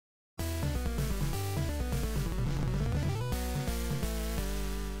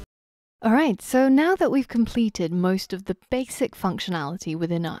Alright, so now that we've completed most of the basic functionality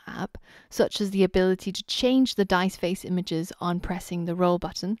within our app, such as the ability to change the dice face images on pressing the roll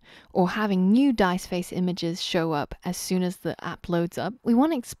button, or having new dice face images show up as soon as the app loads up, we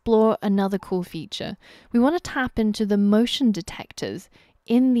want to explore another cool feature. We want to tap into the motion detectors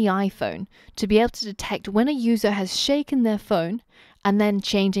in the iPhone to be able to detect when a user has shaken their phone and then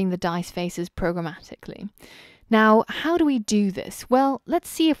changing the dice faces programmatically. Now, how do we do this? Well, let's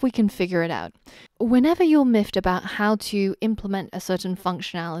see if we can figure it out. Whenever you're miffed about how to implement a certain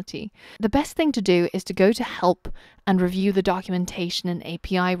functionality, the best thing to do is to go to Help and review the documentation and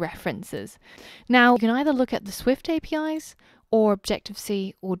API references. Now, you can either look at the Swift APIs or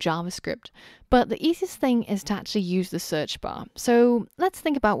Objective-C or JavaScript, but the easiest thing is to actually use the search bar. So let's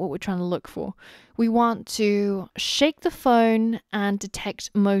think about what we're trying to look for. We want to shake the phone and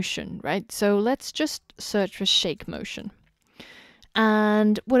detect motion, right? So let's just search for shake motion.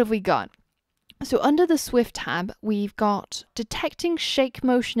 And what have we got? So under the Swift tab, we've got detecting shake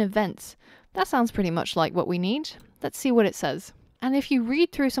motion events. That sounds pretty much like what we need. Let's see what it says. And if you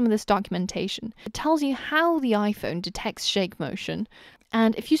read through some of this documentation, it tells you how the iPhone detects shake motion.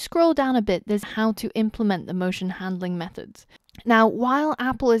 And if you scroll down a bit, there's how to implement the motion handling methods. Now, while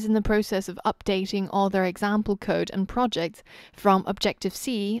Apple is in the process of updating all their example code and projects from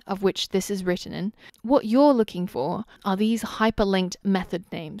Objective-C, of which this is written in, what you're looking for are these hyperlinked method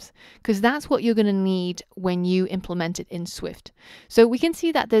names, because that's what you're going to need when you implement it in Swift. So we can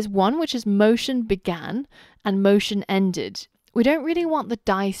see that there's one which is motion began and motion ended. We don't really want the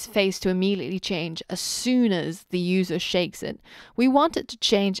dice face to immediately change as soon as the user shakes it. We want it to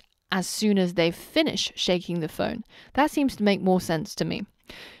change as soon as they finish shaking the phone. That seems to make more sense to me.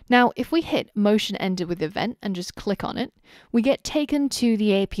 Now, if we hit motion ended with event and just click on it, we get taken to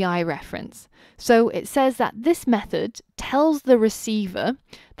the API reference. So it says that this method tells the receiver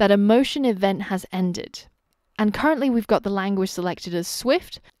that a motion event has ended. And currently we've got the language selected as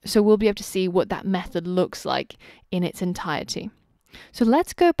Swift, so we'll be able to see what that method looks like in its entirety. So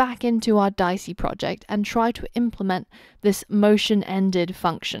let's go back into our Dicey project and try to implement this motionEnded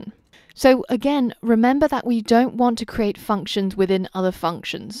function. So again, remember that we don't want to create functions within other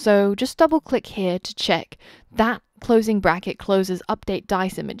functions. So just double click here to check that closing bracket closes update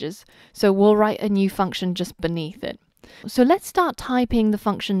dice images. So we'll write a new function just beneath it. So let's start typing the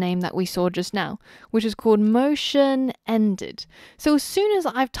function name that we saw just now, which is called motionEnded. So as soon as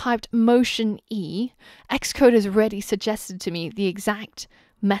I've typed motion E, Xcode has already suggested to me the exact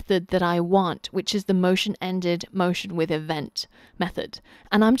method that I want, which is the motionEnded motion with event method.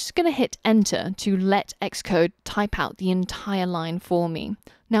 And I'm just going to hit enter to let Xcode type out the entire line for me.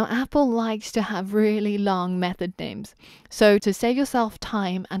 Now, Apple likes to have really long method names. So to save yourself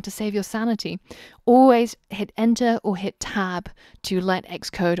time and to save your sanity, always hit enter or hit tab to let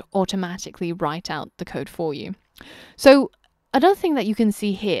Xcode automatically write out the code for you. So another thing that you can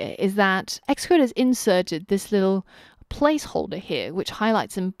see here is that Xcode has inserted this little placeholder here, which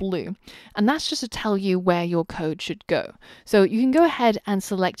highlights in blue, and that's just to tell you where your code should go. So you can go ahead and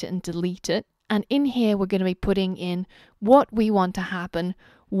select it and delete it, and in here we're going to be putting in what we want to happen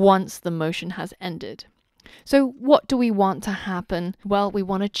once the motion has ended. So what do we want to happen? Well, we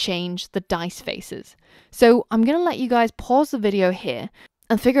want to change the dice faces. So I'm going to let you guys pause the video here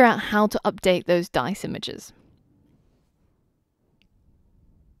and figure out how to update those dice images.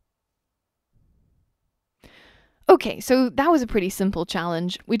 Okay, so that was a pretty simple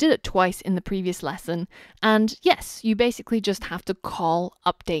challenge. We did it twice in the previous lesson, and yes, you basically just have to call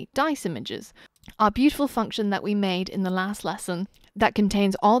update dice images, our beautiful function that we made in the last lesson that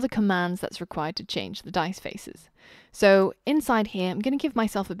contains all the commands that's required to change the dice faces. So inside here, I'm going to give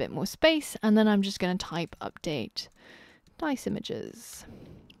myself a bit more space, and then I'm just going to type update dice images.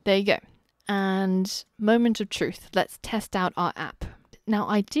 There you go. And moment of truth, let's test out our app. Now,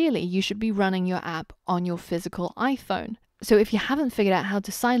 ideally, you should be running your app on your physical iPhone. So if you haven't figured out how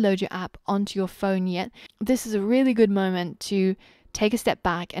to sideload your app onto your phone yet, this is a really good moment to take a step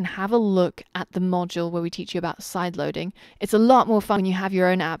back and have a look at the module where we teach you about sideloading. It's a lot more fun when you have your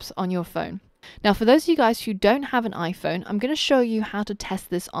own apps on your phone. Now, for those of you guys who don't have an iPhone, I'm going to show you how to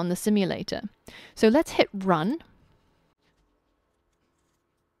test this on the simulator. So let's hit run.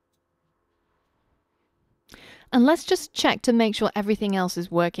 And let's just check to make sure everything else is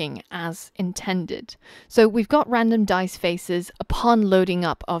working as intended. So we've got random dice faces upon loading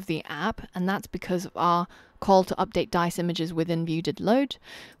up of the app, and that's because of our call to update dice images within view.did_load.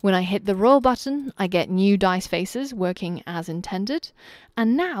 When I hit the roll button, I get new dice faces working as intended.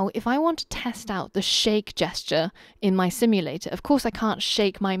 And now if I want to test out the shake gesture in my simulator, of course I can't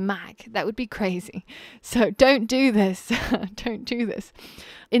shake my Mac. That would be crazy. So don't do this. Don't do this.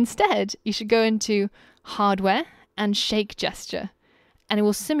 Instead, you should go into Hardware and Shake Gesture, and it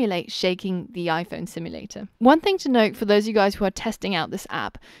will simulate shaking the iPhone simulator. One thing to note for those of you guys who are testing out this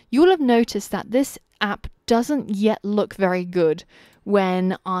app, you will have noticed that this app doesn't yet look very good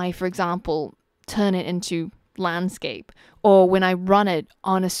when I, for example, turn it into landscape, or when I run it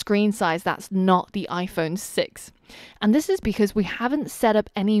on a screen size that's not the iPhone 6. And this is because we haven't set up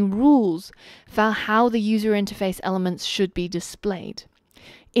any rules for how the user interface elements should be displayed.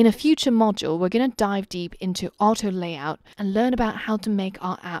 In a future module, we're going to dive deep into auto layout and learn about how to make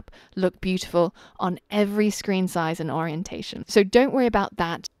our app look beautiful on every screen size and orientation. So don't worry about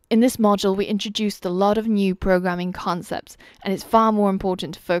that. In this module, we introduced a lot of new programming concepts, and it's far more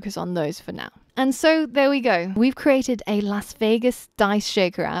important to focus on those for now. And so there we go. We've created a Las Vegas dice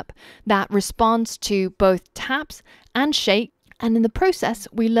shaker app that responds to both taps and shake. And in the process,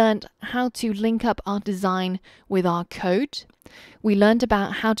 we learned how to link up our design with our code. We learned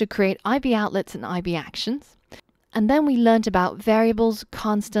about how to create IB outlets and IB actions. And then we learned about variables,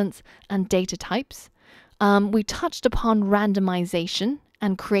 constants, and data types. We touched upon randomization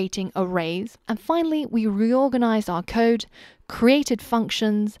and creating arrays. And finally, we reorganized our code, created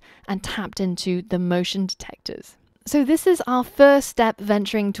functions, and tapped into the motion detectors. So this is our first step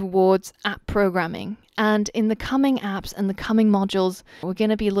venturing towards app programming. And in the coming apps and the coming modules, we're going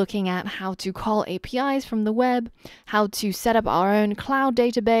to be looking at how to call APIs from the web, how to set up our own cloud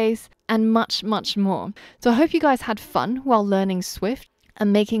database, and much, much more. So I hope you guys had fun while learning Swift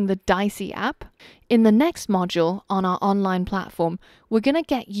and making the Dicey app. In the next module on our online platform, we're going to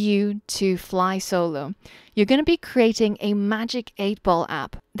get you to fly solo. You're going to be creating a magic 8-ball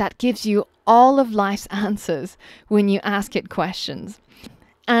app that gives you all of life's answers when you ask it questions.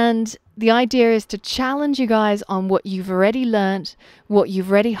 And the idea is to challenge you guys on what you've already learned, what you've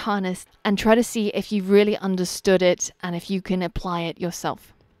already harnessed, and try to see if you've really understood it and if you can apply it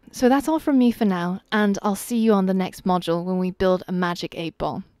yourself. So that's all from me for now, and I'll see you on the next module when we build a magic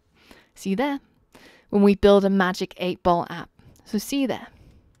 8-ball. See you there. When we build a magic 8-ball app. So see you there.